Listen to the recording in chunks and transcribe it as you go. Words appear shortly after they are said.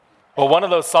Well, one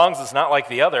of those songs is not like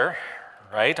the other,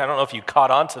 right? I don't know if you caught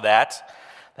on to that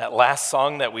last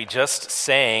song that we just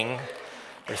sang.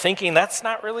 You're thinking that's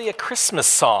not really a Christmas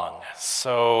song.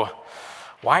 So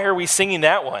why are we singing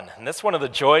that one? And that's one of the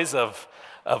joys of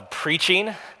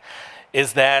preaching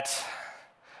is that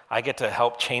I get to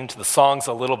help change the songs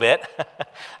a little bit.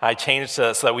 I changed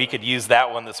so that we could use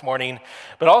that one this morning.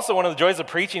 But also one of the joys of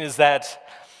preaching is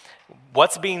that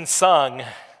what's being sung,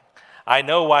 I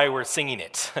know why we're singing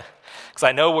it. Because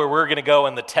I know where we're going to go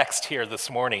in the text here this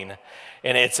morning.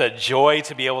 And it's a joy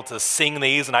to be able to sing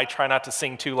these, and I try not to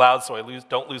sing too loud so I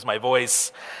don't lose my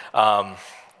voice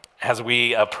as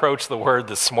we approach the word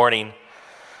this morning.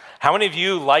 How many of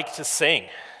you like to sing?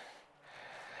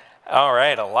 All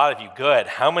right, a lot of you, good.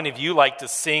 How many of you like to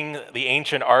sing the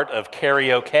ancient art of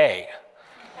karaoke?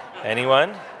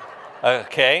 Anyone?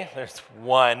 Okay, there's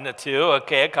one, two,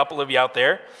 okay, a couple of you out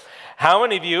there. How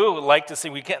many of you like to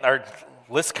sing? Our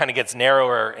list kind of gets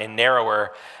narrower and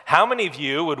narrower. How many of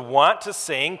you would want to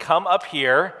sing, come up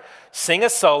here, sing a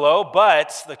solo,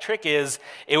 but the trick is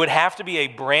it would have to be a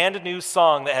brand new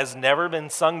song that has never been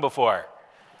sung before?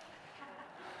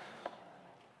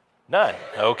 None.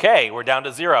 Okay, we're down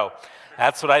to zero.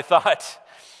 That's what I thought.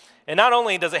 And not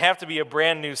only does it have to be a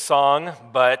brand new song,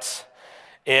 but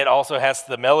it also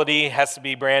the melody has to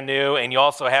be brand new, and you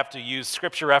also have to use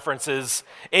scripture references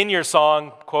in your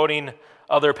song, quoting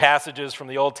other passages from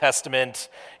the Old Testament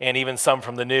and even some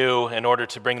from the New in order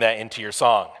to bring that into your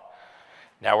song.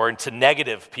 Now we're into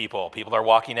negative people. People are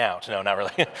walking out. No, not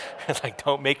really. It's like,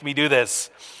 don't make me do this.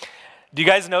 Do you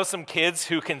guys know some kids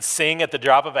who can sing at the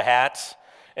drop of a hat,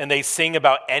 and they sing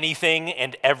about anything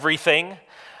and everything?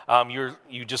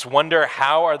 You just wonder,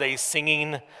 how are they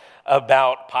singing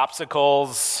about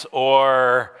popsicles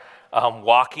or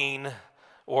walking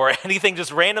or anything,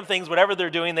 just random things, whatever they're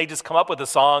doing, they just come up with a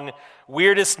song,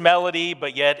 weirdest melody,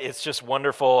 but yet it's just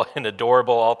wonderful and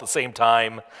adorable all at the same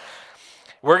time.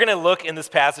 We're going to look in this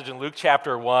passage in Luke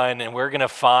chapter 1, and we're going to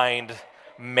find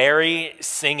Mary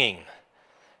singing.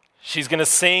 She's going to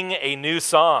sing a new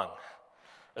song,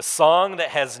 a song that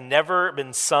has never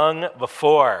been sung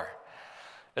before,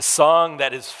 a song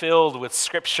that is filled with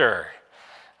scripture,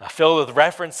 filled with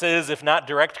references, if not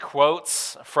direct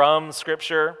quotes from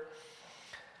scripture.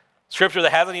 Scripture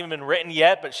that hasn't even been written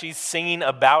yet, but she's singing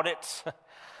about it.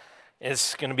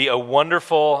 It's going to be a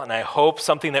wonderful, and I hope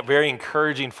something that very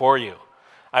encouraging for you.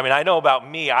 I mean, I know about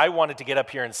me, I wanted to get up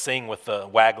here and sing with the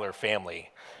Wagler family.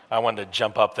 I wanted to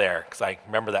jump up there because I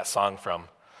remember that song from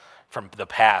the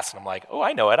past, and I'm like, oh,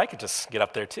 I know it. I could just get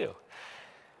up there too.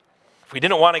 If we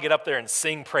didn't want to get up there and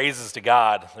sing praises to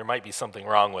God, there might be something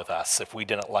wrong with us if we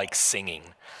didn't like singing.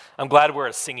 I'm glad we're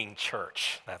a singing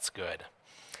church. That's good.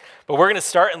 But we're going to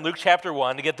start in Luke chapter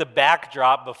 1 to get the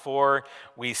backdrop before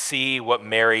we see what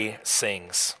Mary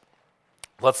sings.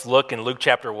 Let's look in Luke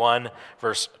chapter 1,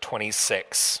 verse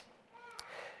 26.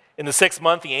 In the 6th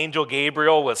month, the angel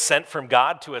Gabriel was sent from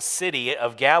God to a city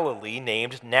of Galilee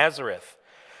named Nazareth,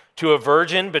 to a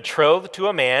virgin betrothed to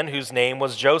a man whose name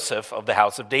was Joseph of the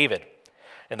house of David,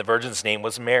 and the virgin's name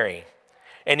was Mary.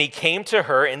 And he came to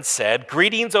her and said,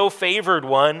 "Greetings, O favored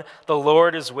one, the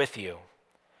Lord is with you."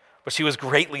 But she was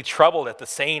greatly troubled at the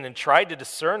saying and tried to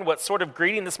discern what sort of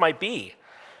greeting this might be.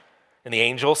 And the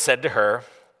angel said to her,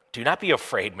 "Do not be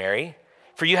afraid, Mary,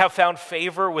 for you have found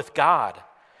favor with God.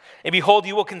 And behold,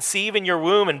 you will conceive in your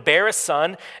womb and bear a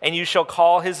son, and you shall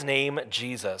call his name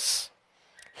Jesus.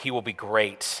 He will be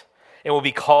great and will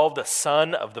be called the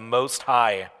Son of the Most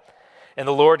High. And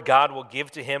the Lord God will give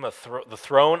to him the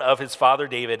throne of his father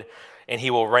David, and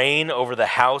he will reign over the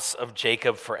house of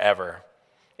Jacob forever.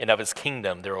 And of his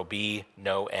kingdom there will be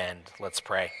no end." Let's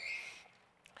pray.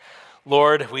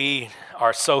 Lord, we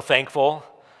are so thankful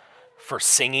for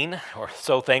singing. We're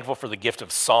so thankful for the gift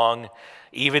of song.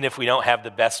 Even if we don't have the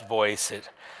best voice,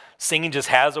 singing just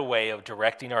has a way of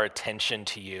directing our attention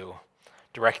to you,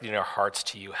 directing our hearts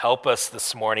to you. Help us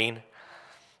this morning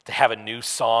to have a new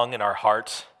song in our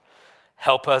heart.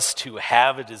 Help us to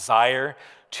have a desire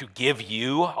to give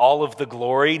you all of the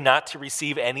glory, not to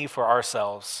receive any for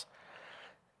ourselves.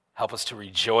 Help us to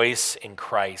rejoice in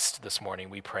Christ this morning,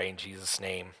 we pray in Jesus'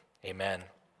 name. Amen.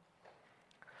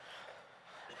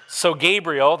 So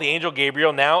Gabriel, the angel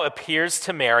Gabriel, now appears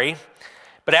to Mary.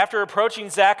 But after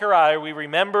approaching Zechariah, we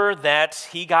remember that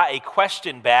he got a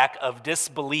question back of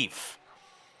disbelief.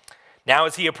 Now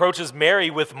as he approaches Mary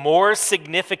with more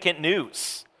significant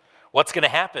news, what's going to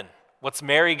happen? What's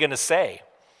Mary going to say?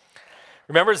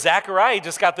 Remember, Zechariah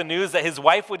just got the news that his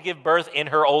wife would give birth in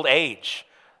her old age.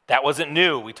 That wasn't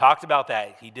new. We talked about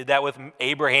that. He did that with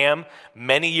Abraham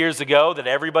many years ago that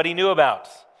everybody knew about.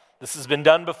 This has been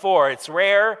done before. It's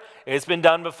rare. It's been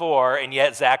done before, and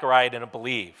yet Zechariah didn't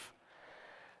believe.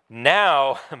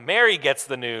 Now, Mary gets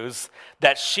the news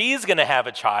that she's going to have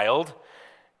a child,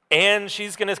 and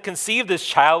she's going to conceive this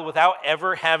child without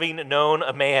ever having known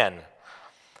a man.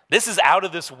 This is out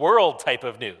of this world type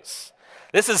of news.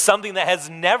 This is something that has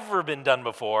never been done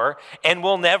before and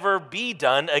will never be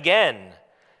done again.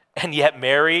 And yet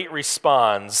Mary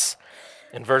responds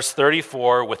in verse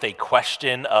 34 with a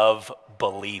question of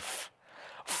belief.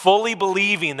 Fully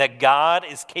believing that God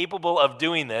is capable of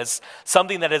doing this,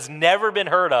 something that has never been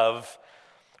heard of.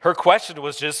 Her question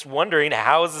was just wondering,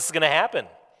 how is this going to happen?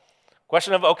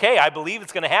 Question of, okay, I believe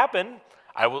it's going to happen.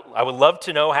 I would love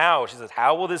to know how. She says,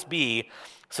 how will this be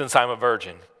since I'm a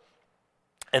virgin?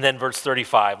 And then verse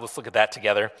 35, let's look at that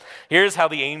together. Here's how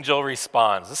the angel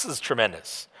responds. This is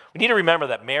tremendous. We need to remember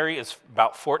that Mary is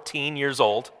about 14 years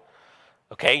old,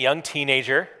 okay, young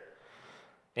teenager.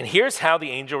 And here's how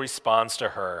the angel responds to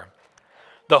her.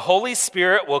 The Holy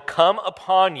Spirit will come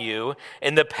upon you,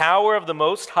 and the power of the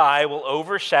Most High will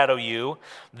overshadow you.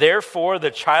 Therefore,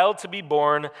 the child to be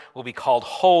born will be called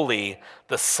Holy,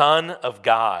 the Son of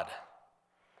God.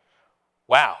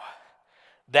 Wow.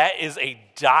 That is a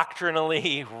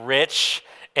doctrinally rich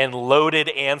and loaded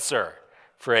answer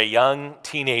for a young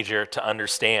teenager to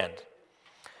understand.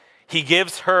 He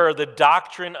gives her the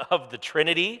doctrine of the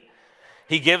Trinity.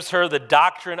 He gives her the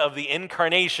doctrine of the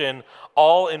incarnation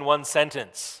all in one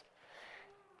sentence.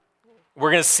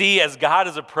 We're going to see as God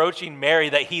is approaching Mary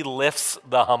that he lifts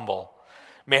the humble.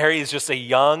 Mary is just a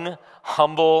young,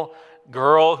 humble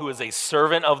girl who is a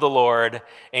servant of the Lord,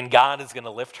 and God is going to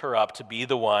lift her up to be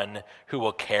the one who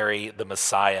will carry the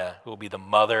Messiah, who will be the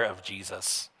mother of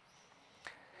Jesus.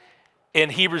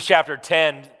 In Hebrews chapter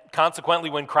 10, consequently,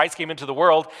 when Christ came into the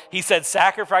world, he said,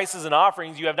 sacrifices and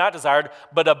offerings you have not desired,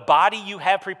 but a body you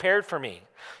have prepared for me.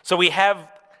 So we have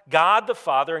God the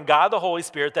Father and God the Holy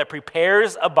Spirit that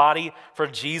prepares a body for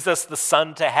Jesus the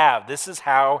Son to have. This is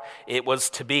how it was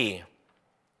to be.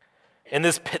 And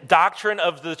this doctrine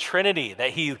of the Trinity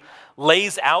that he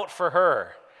lays out for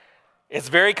her, it's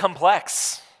very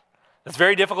complex. It's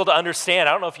very difficult to understand.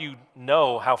 I don't know if you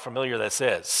know how familiar this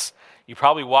is. You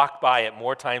probably walk by it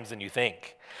more times than you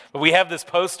think. But we have this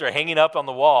poster hanging up on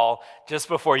the wall just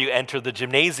before you enter the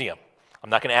gymnasium. I'm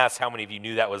not going to ask how many of you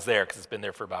knew that was there because it's been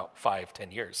there for about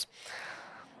 5-10 years.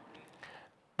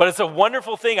 But it's a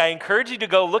wonderful thing. I encourage you to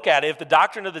go look at it. If the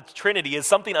doctrine of the Trinity is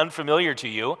something unfamiliar to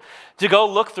you, to go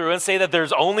look through and say that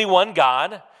there's only one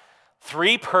God,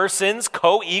 three persons,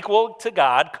 co-equal to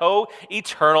God,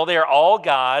 co-eternal. They are all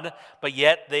God, but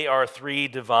yet they are three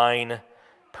divine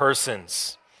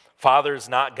persons. Father is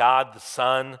not God the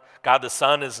Son. God the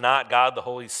Son is not God the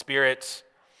Holy Spirit.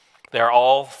 They are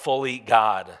all fully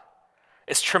God.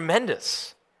 It's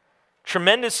tremendous.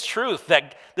 Tremendous truth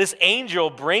that this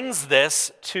angel brings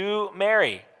this to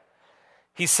Mary.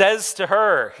 He says to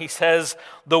her, he says,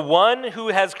 the one who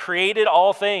has created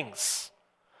all things,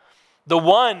 the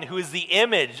one who is the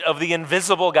image of the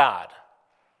invisible God.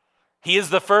 He is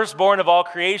the firstborn of all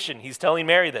creation. He's telling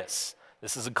Mary this.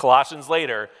 This is in Colossians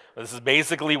later, but this is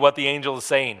basically what the angel is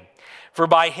saying. For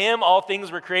by him all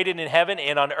things were created in heaven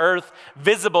and on earth,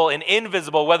 visible and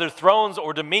invisible, whether thrones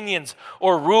or dominions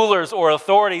or rulers or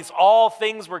authorities, all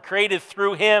things were created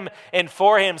through him and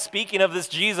for him. Speaking of this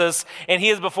Jesus, and he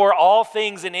is before all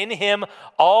things, and in him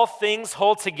all things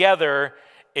hold together,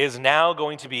 is now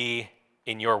going to be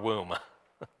in your womb.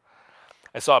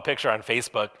 I saw a picture on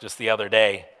Facebook just the other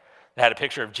day that had a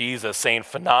picture of Jesus saying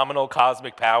phenomenal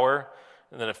cosmic power,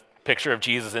 and then a picture of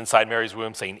Jesus inside Mary's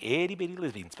womb saying itty bitty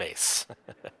living space.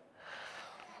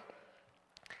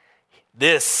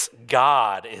 This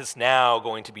God is now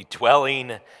going to be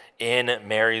dwelling in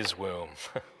Mary's womb.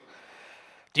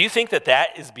 Do you think that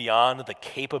that is beyond the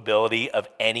capability of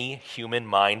any human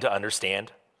mind to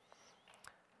understand?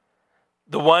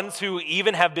 The ones who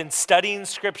even have been studying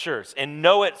scriptures and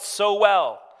know it so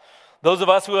well, those of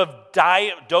us who have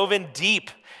dove in deep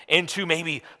into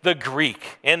maybe the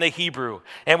Greek and the Hebrew,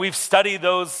 and we've studied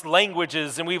those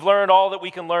languages and we've learned all that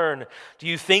we can learn, do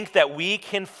you think that we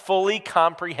can fully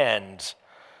comprehend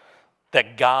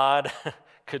that God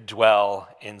could dwell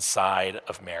inside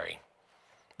of Mary?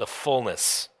 The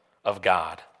fullness of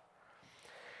God.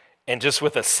 And just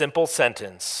with a simple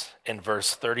sentence in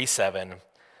verse 37,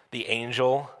 the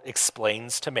angel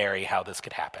explains to Mary how this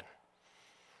could happen.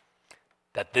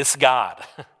 That this God,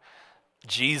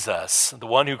 Jesus, the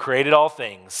one who created all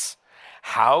things,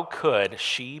 how could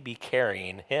she be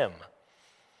carrying him?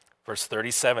 Verse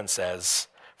 37 says,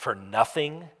 for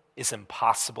nothing is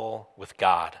impossible with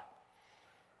God.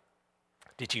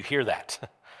 Did you hear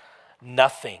that?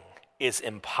 Nothing is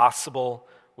impossible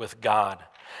with God,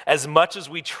 as much as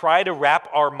we try to wrap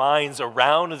our minds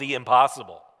around the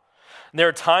impossible. And there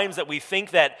are times that we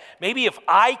think that maybe if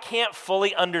I can't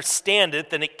fully understand it,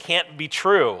 then it can't be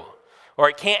true, or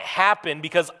it can't happen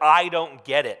because I don't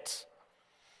get it.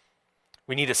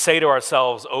 We need to say to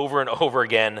ourselves over and over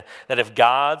again that if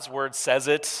God's word says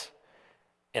it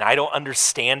and I don't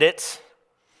understand it,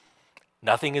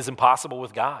 nothing is impossible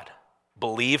with God.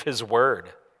 Believe his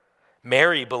word.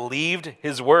 Mary believed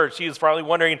his word. She was probably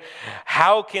wondering,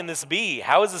 how can this be?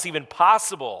 How is this even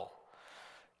possible?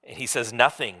 And he says,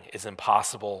 nothing is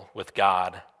impossible with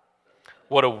God.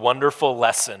 What a wonderful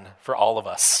lesson for all of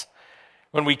us.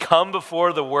 When we come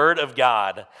before the word of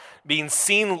God, being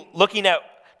seen, looking at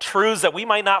truths that we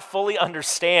might not fully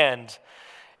understand,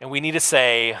 and we need to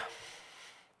say,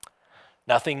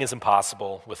 nothing is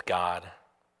impossible with God.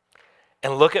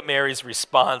 And look at Mary's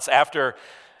response after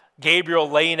Gabriel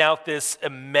laying out this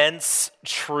immense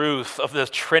truth of the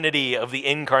Trinity, of the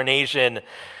incarnation.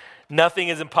 Nothing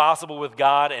is impossible with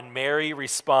God, and Mary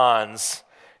responds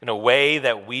in a way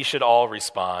that we should all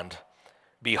respond.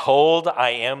 Behold,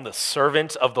 I am the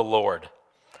servant of the Lord.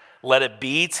 Let it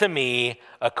be to me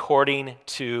according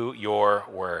to your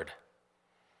word.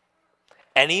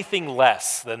 Anything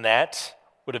less than that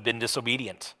would have been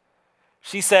disobedient.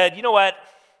 She said, you know what?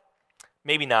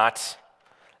 Maybe not.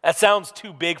 That sounds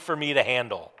too big for me to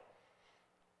handle.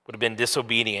 Would have been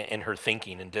disobedient in her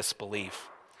thinking and disbelief.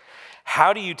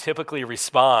 How do you typically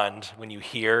respond when you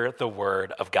hear the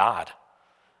word of God?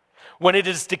 When it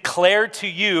is declared to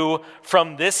you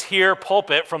from this here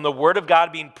pulpit, from the word of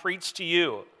God being preached to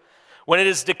you, when it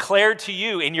is declared to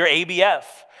you in your ABF,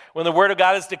 when the word of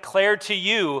God is declared to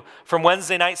you from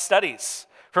Wednesday night studies,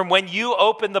 from when you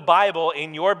open the Bible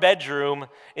in your bedroom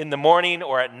in the morning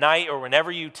or at night or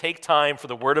whenever you take time for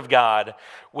the word of God,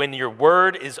 when your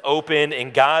word is open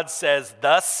and God says,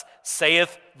 thus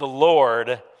saith the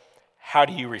Lord, how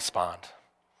do you respond?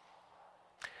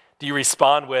 Do you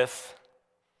respond with,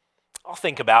 I'll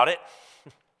think about it.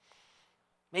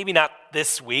 Maybe not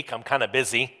this week, I'm kind of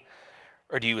busy.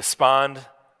 Or do you respond,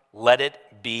 let it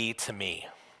be to me.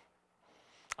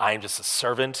 I am just a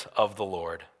servant of the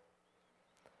Lord.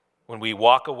 When we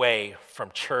walk away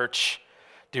from church,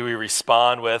 do we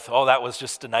respond with, oh, that was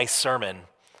just a nice sermon?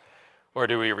 Or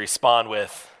do we respond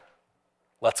with,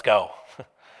 let's go.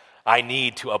 I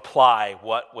need to apply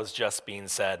what was just being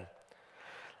said.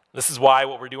 This is why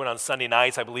what we're doing on Sunday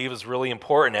nights, I believe, is really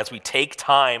important as we take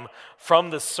time from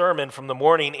the sermon from the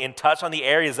morning and touch on the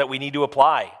areas that we need to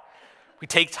apply. We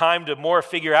take time to more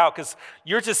figure out, because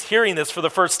you're just hearing this for the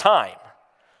first time.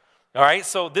 All right,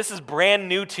 so this is brand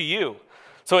new to you.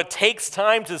 So it takes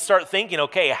time to start thinking,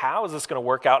 okay, how is this going to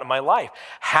work out in my life?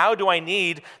 How do I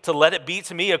need to let it be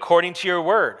to me according to your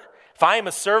word? If I am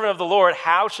a servant of the Lord,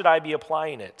 how should I be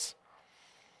applying it?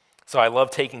 So I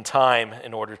love taking time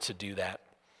in order to do that.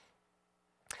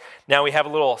 Now we have a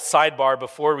little sidebar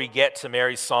before we get to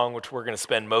Mary's song, which we're going to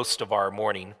spend most of our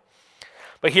morning.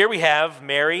 But here we have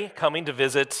Mary coming to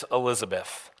visit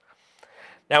Elizabeth.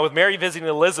 Now with Mary visiting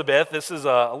Elizabeth, this is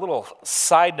a little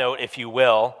side note, if you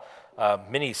will,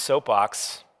 mini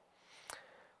soapbox.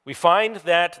 We find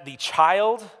that the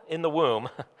child in the womb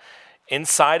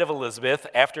inside of Elizabeth,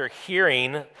 after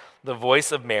hearing the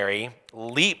voice of Mary,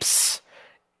 leaps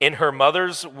in her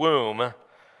mother's womb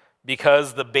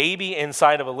because the baby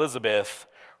inside of Elizabeth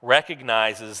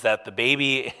recognizes that the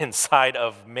baby inside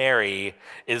of Mary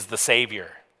is the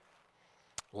Savior.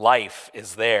 Life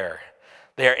is there.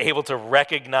 They are able to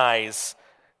recognize,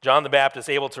 John the Baptist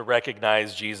able to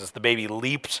recognize Jesus. The baby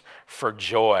leaped for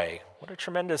joy. What a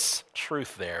tremendous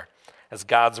truth there as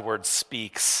God's word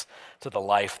speaks to the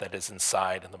life that is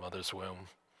inside in the mother's womb.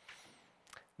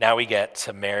 Now we get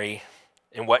to Mary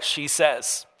and what she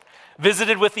says.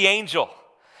 Visited with the angel.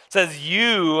 Says,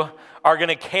 you are going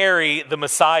to carry the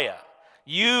Messiah.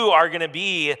 You are going to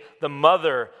be the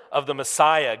mother of the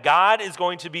Messiah. God is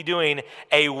going to be doing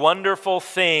a wonderful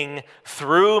thing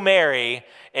through Mary,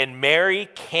 and Mary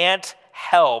can't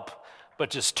help but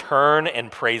just turn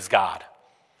and praise God.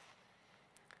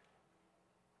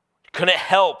 Couldn't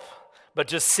help but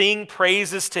just sing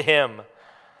praises to him.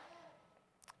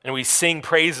 And we sing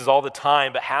praises all the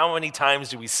time, but how many times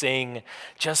do we sing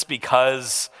just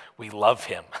because we love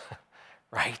him,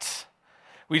 right?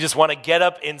 We just want to get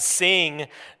up and sing,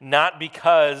 not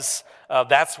because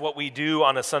that's what we do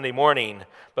on a Sunday morning,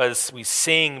 but we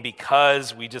sing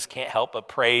because we just can't help but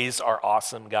praise our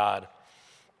awesome God.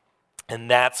 And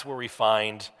that's where we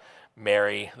find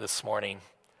Mary this morning.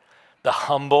 The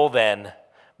humble then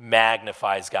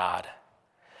magnifies God.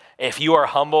 If you are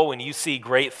humble when you see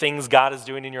great things God is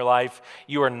doing in your life,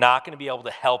 you are not going to be able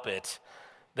to help it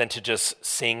than to just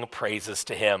sing praises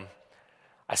to him.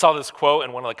 I saw this quote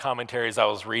in one of the commentaries I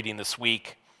was reading this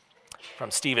week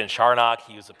from Stephen Charnock.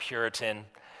 He was a Puritan.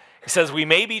 He says, "We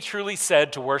may be truly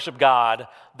said to worship God,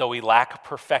 though we lack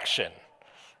perfection."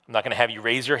 I'm not going to have you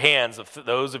raise your hands of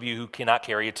those of you who cannot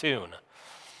carry a tune.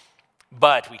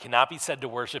 But we cannot be said to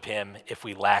worship him if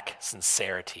we lack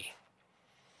sincerity.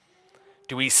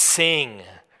 Do we sing?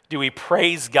 Do we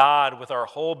praise God with our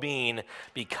whole being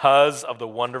because of the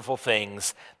wonderful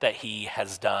things that he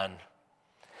has done?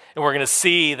 And we're going to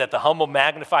see that the humble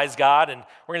magnifies God, and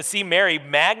we're going to see Mary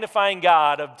magnifying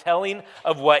God, of telling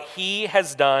of what he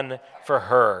has done for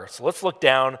her. So let's look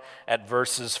down at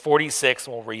verses 46,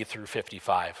 and we'll read through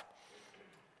 55.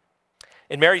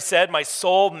 "And Mary said, 'My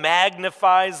soul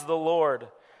magnifies the Lord.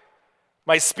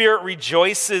 My spirit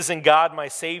rejoices in God my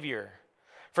Savior,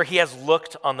 for he has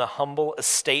looked on the humble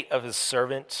estate of his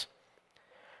servant.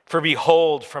 For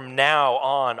behold, from now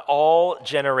on, all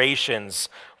generations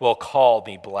will call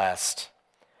me blessed.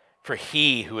 For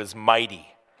he who is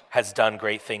mighty has done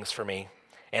great things for me,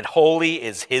 and holy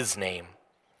is his name.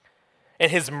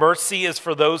 And his mercy is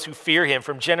for those who fear him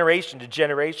from generation to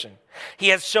generation. He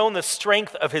has shown the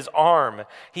strength of his arm.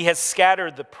 He has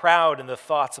scattered the proud in the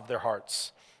thoughts of their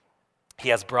hearts. He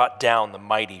has brought down the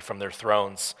mighty from their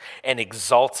thrones and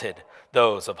exalted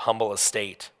those of humble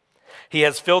estate. He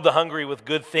has filled the hungry with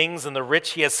good things, and the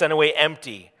rich he has sent away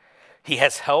empty. He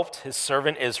has helped his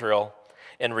servant Israel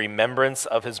in remembrance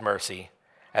of his mercy,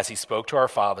 as he spoke to our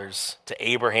fathers, to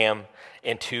Abraham,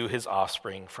 and to his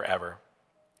offspring forever.'"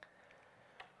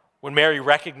 When Mary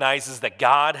recognizes that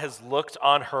God has looked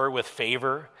on her with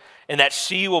favor and that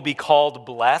she will be called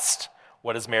blessed,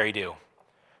 what does Mary do?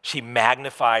 She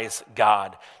magnifies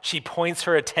God. She points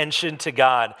her attention to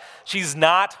God. She's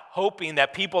not hoping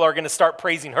that people are going to start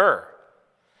praising her.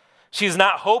 She's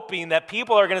not hoping that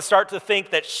people are going to start to think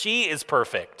that she is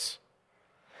perfect.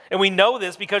 And we know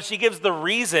this because she gives the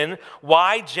reason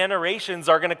why generations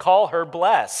are going to call her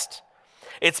blessed.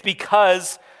 It's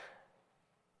because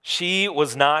she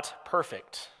was not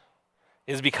perfect.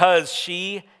 It is because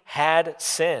she had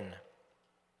sin.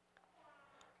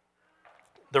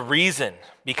 The reason,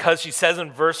 because she says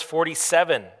in verse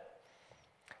 47,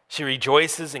 she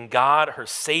rejoices in God, her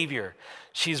Savior.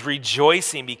 She's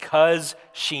rejoicing because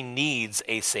she needs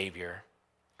a Savior.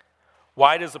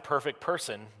 Why does a perfect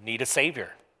person need a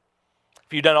Savior?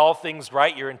 If you've done all things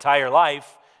right your entire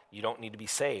life, you don't need to be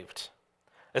saved.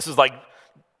 This is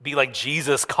be like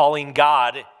Jesus calling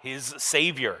God his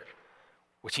Savior,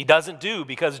 which he doesn't do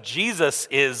because Jesus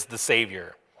is the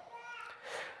Savior.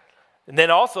 And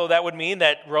then also that would mean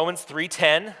that Romans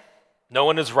 3:10, no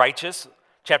one is righteous.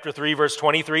 Chapter 3, verse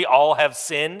 23, all have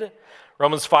sinned.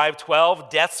 Romans 5:12,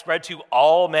 death spread to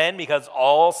all men because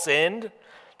all sinned.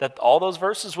 That all those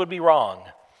verses would be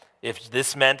wrong if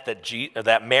this meant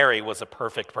that Mary was a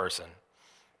perfect person.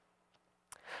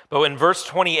 But in verse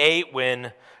 28,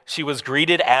 when she was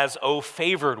greeted as, "O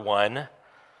favored one,"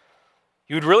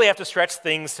 you would really have to stretch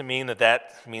things to mean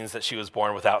that means that she was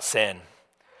born without sin.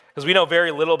 Because we know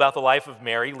very little about the life of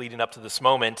Mary leading up to this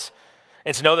moment,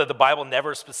 and to know that the Bible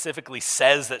never specifically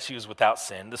says that she was without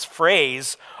sin. This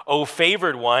phrase, "O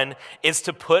favored one," is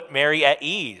to put Mary at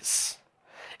ease.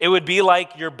 It would be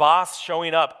like your boss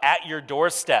showing up at your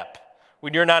doorstep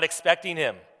when you're not expecting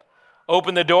him.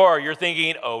 Open the door, you're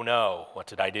thinking, "Oh no, what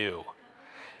did I do?"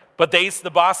 But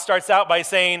the boss starts out by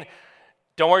saying,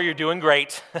 "Don't worry, you're doing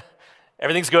great.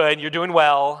 Everything's good, you're doing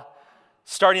well."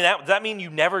 Starting that, does that mean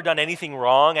you've never done anything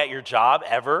wrong at your job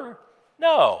ever?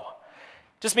 No.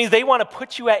 It just means they want to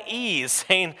put you at ease,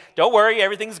 saying, "Don't worry,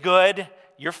 everything's good.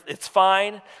 It's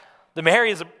fine."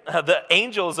 The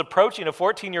angel is approaching a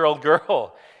 14-year-old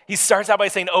girl. He starts out by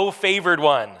saying, "Oh, favored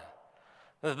one.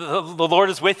 The Lord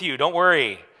is with you. Don't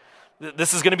worry.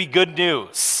 This is going to be good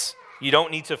news. You don't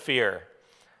need to fear."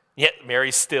 Yet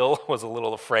Mary still was a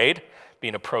little afraid,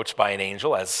 being approached by an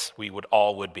angel, as we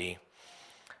would be.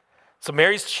 So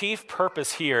Mary's chief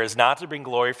purpose here is not to bring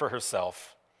glory for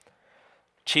herself.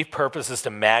 Chief purpose is to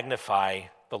magnify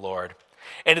the Lord.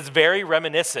 And it's very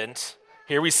reminiscent.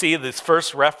 Here we see this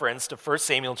first reference to 1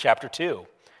 Samuel chapter 2.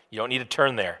 You don't need to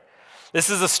turn there. This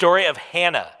is the story of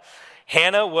Hannah.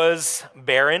 Hannah was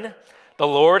barren. The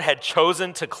Lord had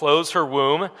chosen to close her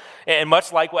womb, and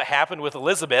much like what happened with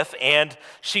Elizabeth, and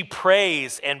she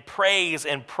prays and prays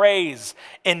and prays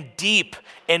in deep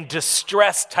and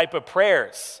distressed type of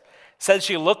prayers. Said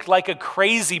she looked like a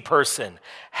crazy person,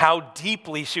 how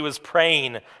deeply she was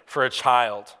praying for a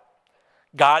child.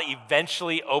 God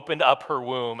eventually opened up her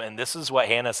womb, and this is what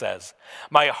Hannah says: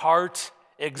 "My heart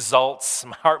exalts,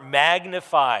 my heart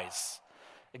magnifies,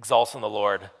 exalts in the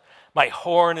Lord. My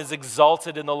horn is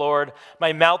exalted in the Lord.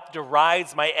 My mouth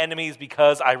derides my enemies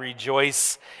because I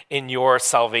rejoice in your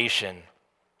salvation.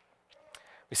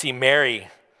 We see Mary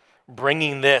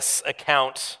bringing this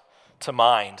account to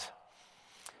mind.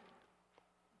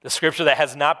 The scripture that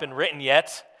has not been written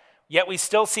yet we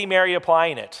still see Mary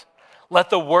applying it. Let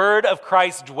the word of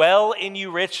Christ dwell in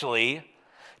you richly,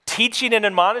 teaching and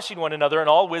admonishing one another in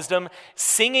all wisdom,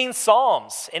 singing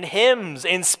psalms and hymns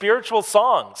and spiritual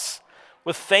songs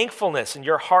with thankfulness in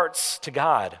your hearts to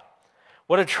God.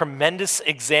 What a tremendous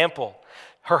example.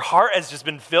 Her heart has just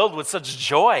been filled with such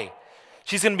joy.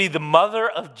 She's going to be the mother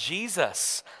of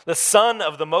Jesus, the Son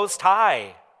of the Most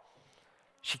High.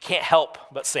 She can't help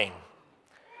but sing.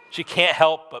 She can't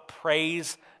help but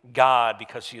praise God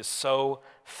because she is so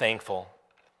thankful.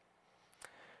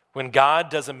 When God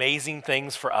does amazing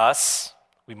things for us,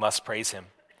 we must praise him.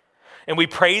 And we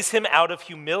praise him out of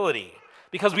humility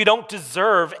because we don't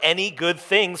deserve any good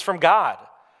things from God.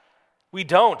 We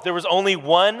don't. There was only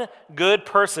one good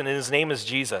person, and his name is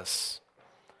Jesus.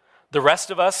 The rest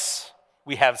of us,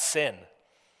 we have sin.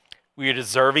 We are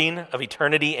deserving of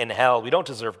eternity in hell. We don't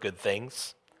deserve good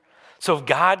things. So if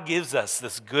God gives us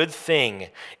this good thing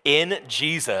in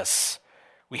Jesus,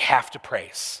 we have to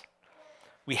praise.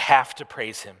 We have to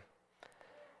praise him.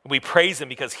 We praise him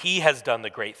because he has done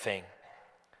the great thing.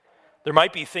 There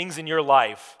might be things in your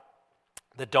life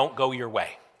that don't go your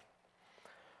way.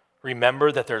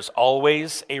 Remember that there's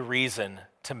always a reason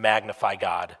to magnify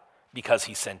God because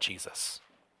he sent Jesus.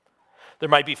 There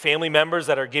might be family members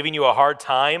that are giving you a hard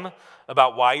time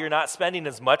about why you're not spending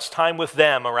as much time with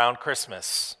them around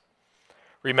Christmas.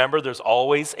 Remember, there's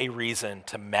always a reason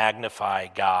to magnify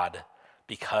God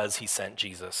because he sent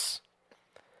Jesus.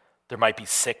 There might be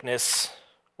sickness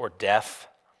or death.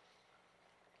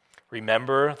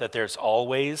 Remember that there's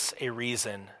always a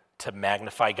reason to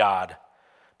magnify God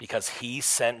because he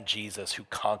sent Jesus who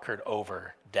conquered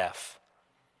over death.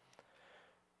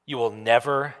 You will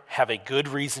never have a good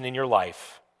reason in your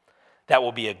life that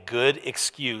will be a good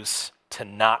excuse to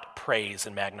not praise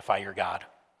and magnify your God.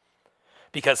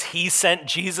 Because he sent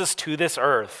Jesus to this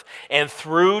earth, and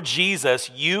through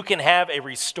Jesus, you can have a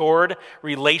restored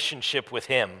relationship with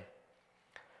him.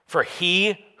 For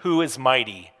he who is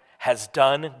mighty has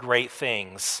done great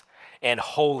things, and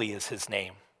holy is his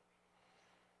name.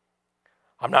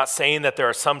 I'm not saying that there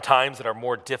are some times that are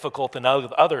more difficult than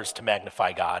others to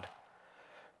magnify God,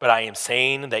 but I am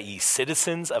saying that ye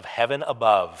citizens of heaven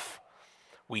above,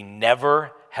 we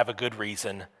never have a good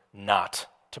reason not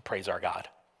to praise our God.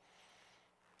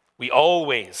 We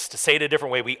always, to say it a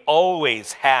different way, we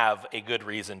always have a good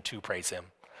reason to praise him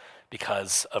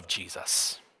because of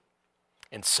Jesus.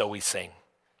 And so we sing.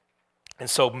 And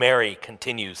so Mary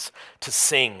continues to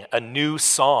sing a new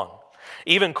song,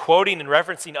 even quoting and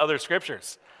referencing other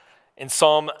scriptures. In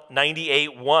Psalm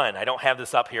 98:1, I don't have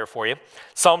this up here for you.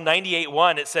 Psalm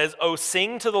 98:1, it says, "Oh,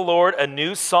 sing to the Lord a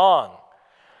new song,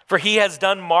 for he has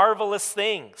done marvelous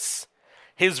things.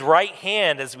 His right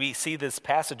hand," as we see this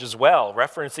passage as well,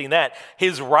 referencing that,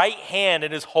 "his right hand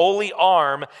and his holy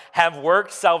arm have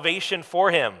worked salvation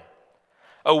for him."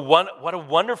 What a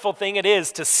wonderful thing it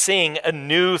is to sing a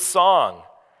new song.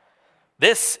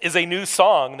 This is a new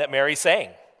song that Mary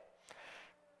sang.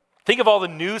 Think of all the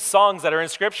new songs that are in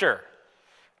Scripture.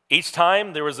 Each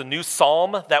time there was a new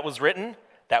psalm that was written,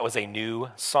 that was a new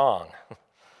song.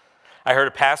 I heard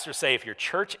a pastor say, if your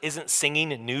church isn't singing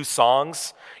new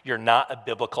songs, you're not a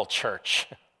biblical church.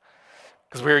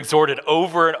 Because we're exhorted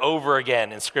over and over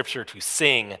again in Scripture to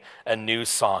sing a new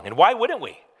song. And why wouldn't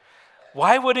we?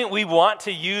 Why wouldn't we want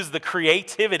to use the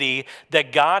creativity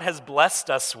that God has blessed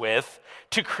us with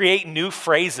to create new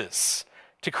phrases,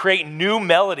 to create new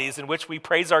melodies in which we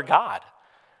praise our God?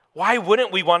 Why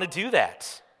wouldn't we want to do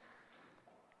that?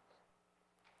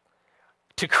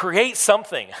 To create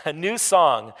something, a new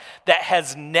song that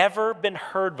has never been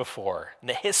heard before in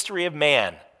the history of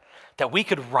man, that we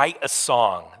could write a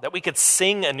song, that we could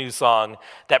sing a new song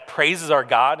that praises our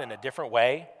God in a different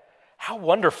way. How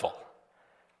wonderful.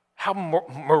 How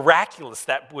miraculous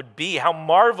that would be. How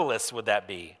marvelous would that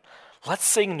be? Let's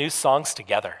sing new songs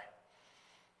together.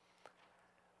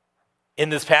 In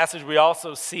this passage, we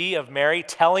also see of Mary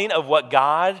telling of what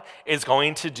God is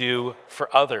going to do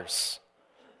for others,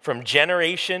 from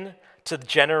generation to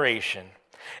generation.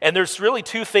 And there's really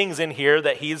two things in here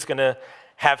that he's going to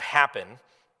have happen.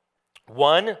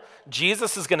 One,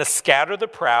 Jesus is going to scatter the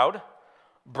proud,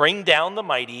 bring down the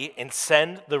mighty, and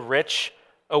send the rich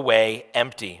away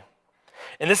empty.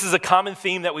 And this is a common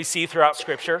theme that we see throughout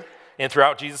Scripture and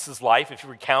throughout Jesus' life. If you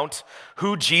recount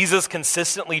who Jesus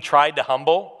consistently tried to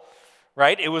humble,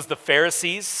 right? It was the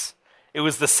Pharisees, It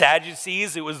was the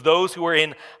Sadducees. It was those who were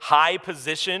in high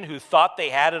position, who thought they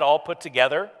had it all put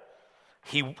together.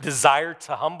 He desired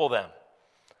to humble them.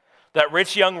 That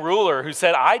rich young ruler who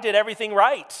said, I did everything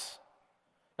right.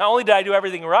 Not only did I do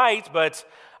everything right, but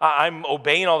I'm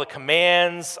obeying all the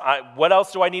commands. What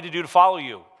else do I need to do to follow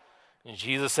you? And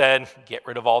Jesus said, get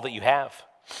rid of all that you have.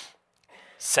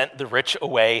 Sent the rich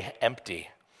away empty.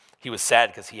 He was sad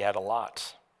because he had a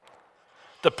lot.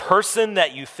 The person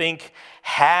that you think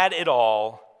had it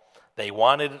all, they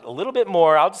wanted a little bit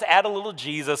more. I'll just add a little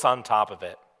Jesus on top of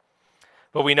it.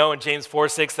 But we know in James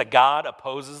 4:6 that God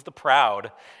opposes the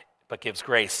proud, but gives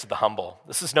grace to the humble.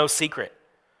 This is no secret.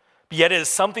 But yet it is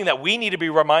something that we need to be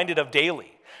reminded of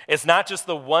daily. It's not just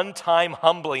the one-time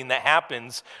humbling that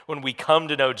happens when we come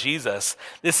to know Jesus.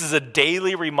 This is a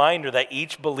daily reminder that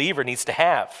each believer needs to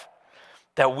have,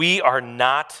 that we are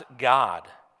not God.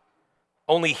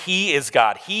 Only He is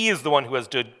God. He is the one who has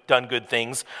done good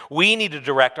things. We need to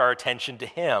direct our attention to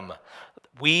Him.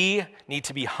 We need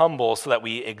to be humble so that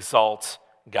we exalt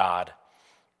God.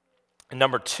 And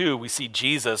number 2, we see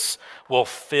Jesus will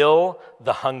fill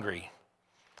the hungry.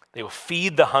 They will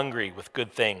feed the hungry with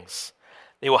good things.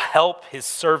 They will help His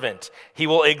servant. He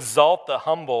will exalt the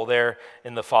humble there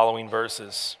in the following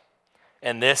verses.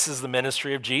 And this is the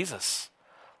ministry of Jesus.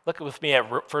 Look with me at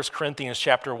 1 Corinthians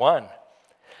chapter 1.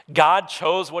 God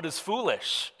chose what is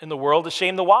foolish in the world to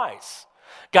shame the wise.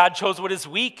 God chose what is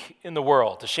weak in the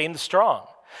world to shame the strong.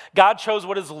 God chose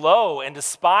what is low and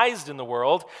despised in the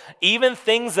world, even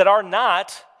things that are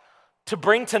not, to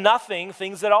bring to nothing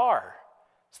things that are,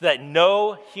 so that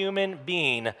no human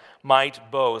being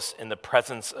might boast in the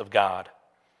presence of God.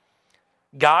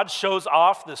 God shows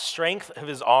off the strength of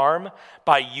His arm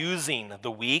by using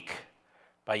the weak,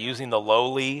 by using the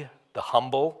lowly, the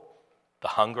humble, the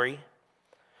hungry.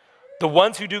 The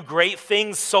ones who do great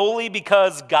things solely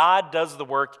because God does the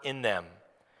work in them.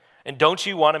 And don't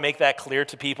you want to make that clear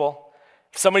to people?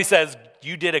 If somebody says,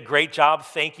 you did a great job,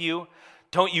 thank you,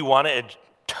 don't you want to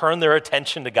turn their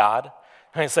attention to God?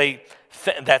 And I say,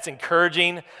 that's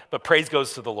encouraging, but praise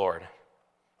goes to the Lord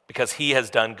because He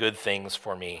has done good things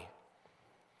for me.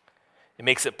 It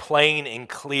makes it plain and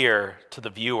clear to the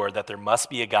viewer that there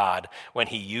must be a God when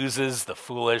He uses the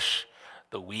foolish,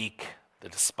 the weak, the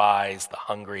despised, the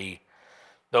hungry,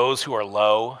 those who are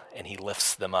low, and He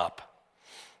lifts them up.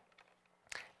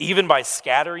 Even by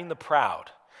scattering the proud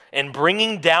and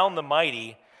bringing down the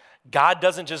mighty, God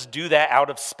doesn't just do that out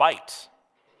of spite.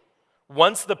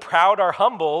 Once the proud are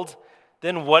humbled,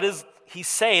 then what does He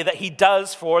say that He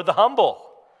does for the humble?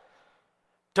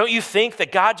 Don't you think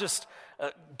that God just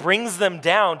brings them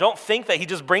down? Don't think that He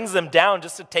just brings them down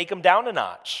just to take them down a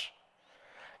notch.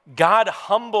 God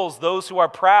humbles those who are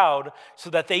proud so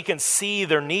that they can see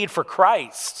their need for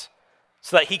Christ,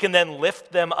 so that He can then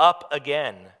lift them up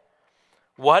again.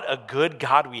 What a good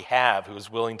God we have who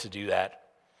is willing to do that.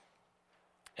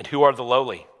 And who are the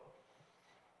lowly?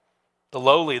 The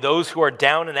lowly, those who are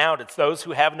down and out, it's those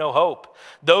who have no hope.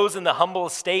 Those in the humble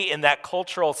estate in that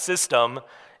cultural system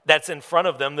that's in front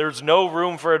of them, there's no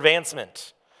room for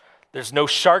advancement. There's no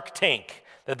Shark Tank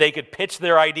that they could pitch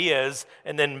their ideas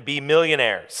and then be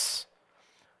millionaires.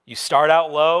 You start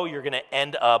out low, you're going to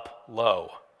end up low.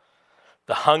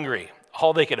 The hungry,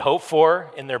 all they could hope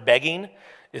for in their begging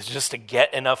is just to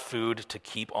get enough food to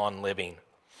keep on living.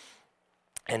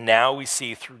 And now we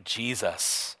see through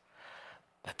Jesus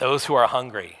that those who are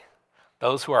hungry,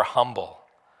 those who are humble,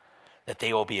 that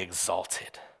they will be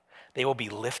exalted. They will be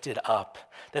lifted up.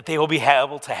 That they will be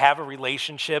able to have a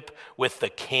relationship with the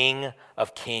King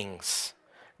of Kings.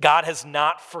 God has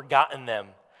not forgotten them.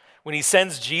 When He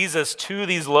sends Jesus to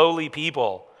these lowly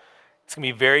people, it's going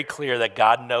to be very clear that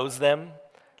God knows them,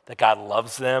 that God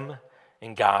loves them,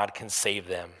 and God can save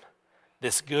them.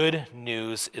 This good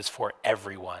news is for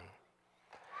everyone.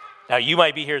 Now, you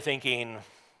might be here thinking,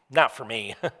 not for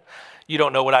me. You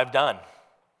don't know what I've done.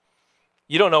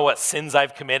 You don't know what sins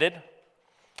I've committed.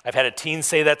 I've had a teen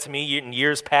say that to me in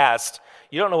years past.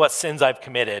 You don't know what sins I've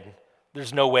committed.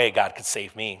 There's no way God could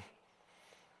save me.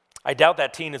 I doubt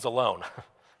that teen is alone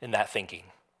in that thinking.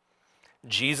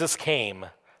 Jesus came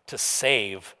to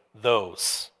save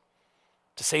those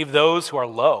who are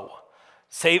low,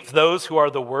 save those who are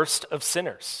the worst of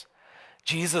sinners.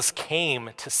 Jesus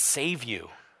came to save you.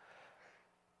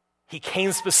 He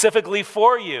came specifically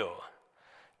for you.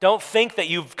 Don't think that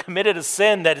you've committed a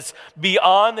sin that is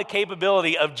beyond the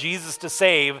capability of Jesus to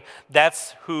save.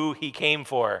 That's who He came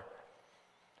for.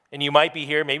 And you might be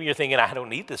here, maybe you're thinking, I don't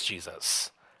need this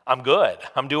Jesus. I'm good.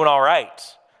 I'm doing all right.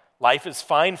 Life is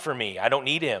fine for me. I don't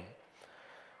need Him.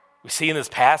 We see in this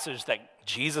passage that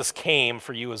Jesus came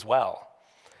for you as well.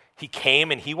 He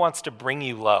came and He wants to bring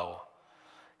you low.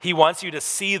 He wants you to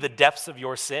see the depths of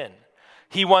your sin.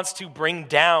 He wants to bring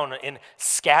down and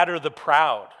scatter the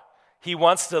proud. He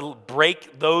wants to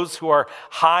break those who are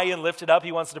high and lifted up.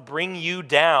 He wants to bring you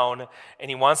down, and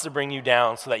he wants to bring you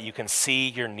down so that you can see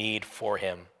your need for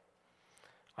him.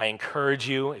 I encourage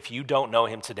you, if you don't know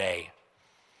him today,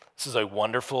 this is a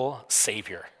wonderful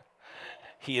Savior.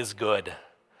 He is good.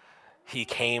 He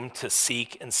came to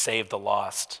seek and save the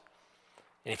lost.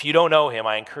 And if you don't know him,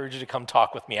 I encourage you to come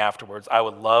talk with me afterwards. I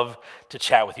would love to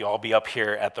chat with you. I'll be up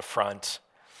here at the front.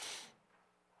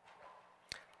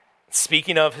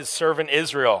 Speaking of his servant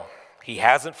Israel, he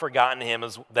hasn't forgotten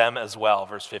them as well,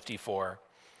 verse 54.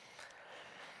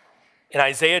 In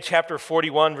Isaiah chapter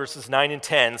 41, verses 9 and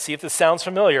 10, see if this sounds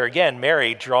familiar. Again,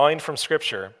 Mary drawing from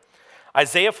Scripture.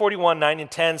 Isaiah 41, 9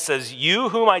 and 10 says, "You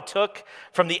whom I took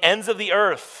from the ends of the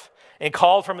earth and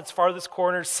called from its farthest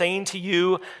corners, saying to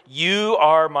you, you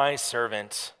are my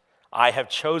servant. I have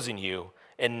chosen you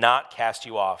and not cast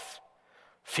you off.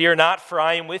 Fear not, for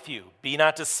I am with you. Be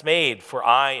not dismayed, for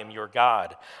I am your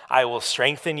God. I will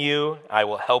strengthen you. I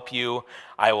will help you.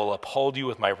 I will uphold you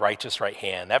with my righteous right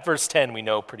hand." That verse 10 we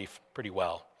know pretty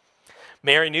well.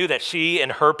 Mary knew that she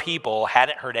and her people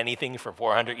hadn't heard anything for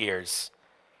 400 years.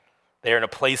 They are in a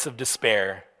place of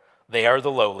despair. They are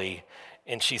the lowly.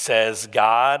 And she says,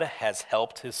 God has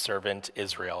helped his servant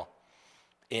Israel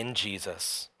in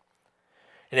Jesus.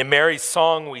 And in Mary's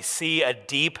song, we see a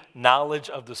deep knowledge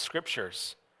of the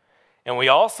Scriptures. And we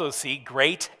also see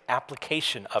great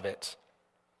application of it.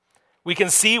 We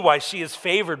can see why she is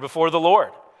favored before the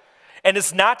Lord. And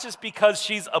it's not just because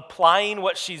she's applying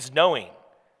what she's knowing,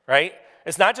 right?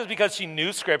 It's not just because she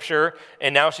knew Scripture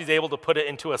and now she's able to put it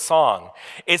into a song.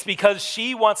 It's because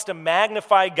she wants to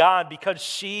magnify God because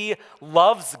she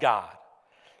loves God.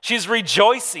 She's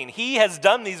rejoicing. He has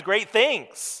done these great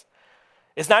things.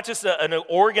 It's not just an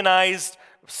organized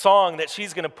song that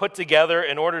she's going to put together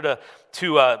in order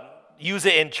to use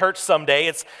it in church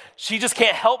someday. She just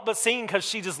can't help but sing because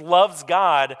she just loves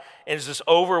God and is just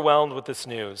overwhelmed with this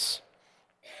news.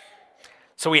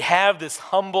 So we have this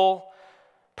humble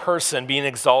person being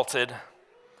exalted.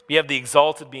 We have the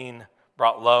exalted being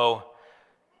brought low.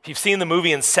 If you've seen the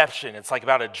movie Inception, it's like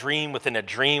about a dream within a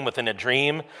dream within a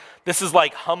dream. This is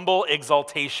like humble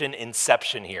exaltation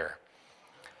inception here.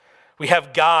 We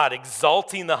have God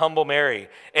exalting the humble Mary,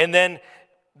 and then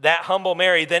that humble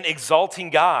Mary then exalting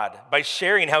God by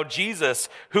sharing how Jesus,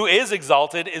 who is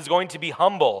exalted, is going to be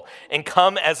humble and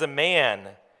come as a man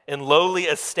in lowly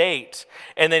estate,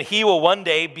 and then he will one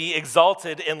day be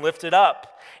exalted and lifted up.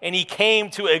 And he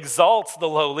came to exalt the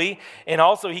lowly, and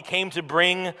also he came to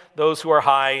bring those who are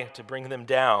high, to bring them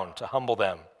down, to humble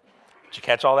them. Did you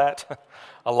catch all that?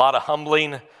 A lot of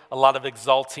humbling, a lot of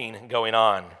exalting going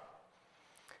on.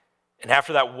 And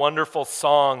after that wonderful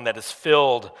song that is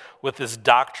filled with this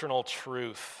doctrinal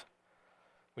truth,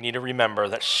 we need to remember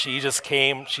that she just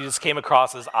came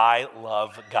across as, I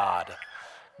love God.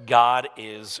 God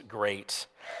is great.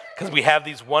 Because we have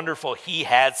these wonderful he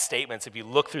has statements. If you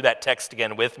look through that text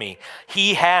again with me,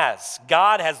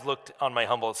 God has looked on my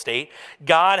humble estate.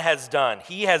 God has done.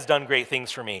 He has done great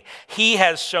things for me. He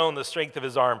has shown the strength of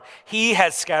his arm. He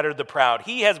has scattered the proud.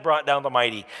 He has brought down the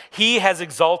mighty. He has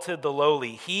exalted the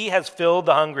lowly. He has filled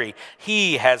the hungry.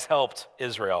 He has helped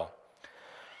Israel.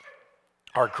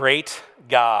 Our great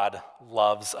God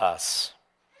loves us.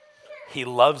 He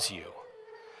loves you.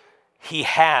 He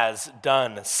has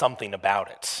done something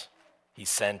about it. He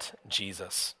sent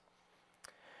Jesus.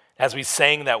 As we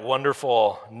sang that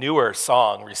wonderful newer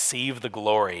song, Receive the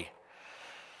Glory,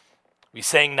 we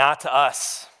sang not to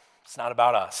us. It's not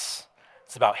about us.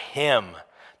 It's about him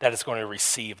that is going to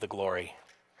receive the glory.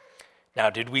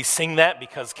 Now, did we sing that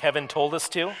because Kevin told us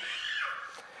to?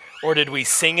 Or did we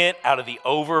sing it out of the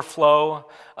overflow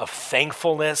of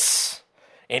thankfulness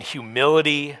and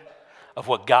humility of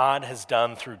what God has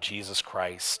done through Jesus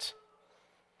Christ?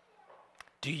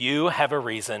 Do you have a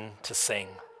reason to sing?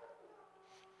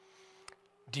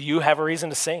 Do you have a reason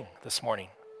to sing this morning?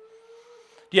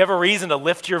 Do you have a reason to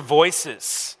lift your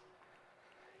voices?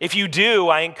 If you do,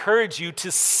 I encourage you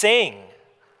to sing.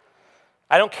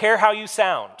 I don't care how you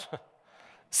sound.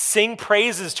 Sing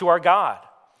praises to our God.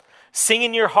 Sing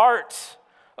in your heart,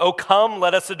 "Oh, come,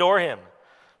 let us adore him."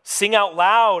 Sing out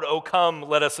loud, "Oh, come,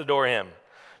 let us adore him."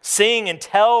 Sing and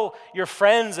tell your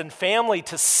friends and family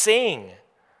to sing.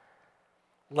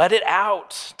 Let it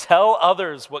out. Tell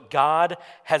others what God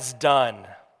has done.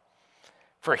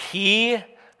 For he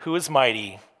who is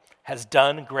mighty has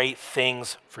done great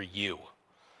things for you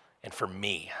and for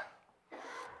me.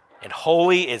 And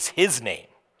holy is his name.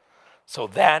 So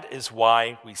that is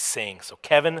why we sing. So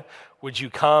Kevin, would you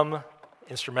come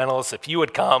instrumentalists, if you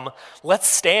would come, let's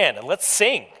stand and let's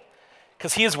sing,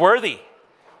 because he is worthy,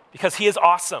 because he is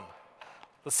awesome.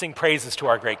 Let's sing praises to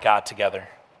our great God together.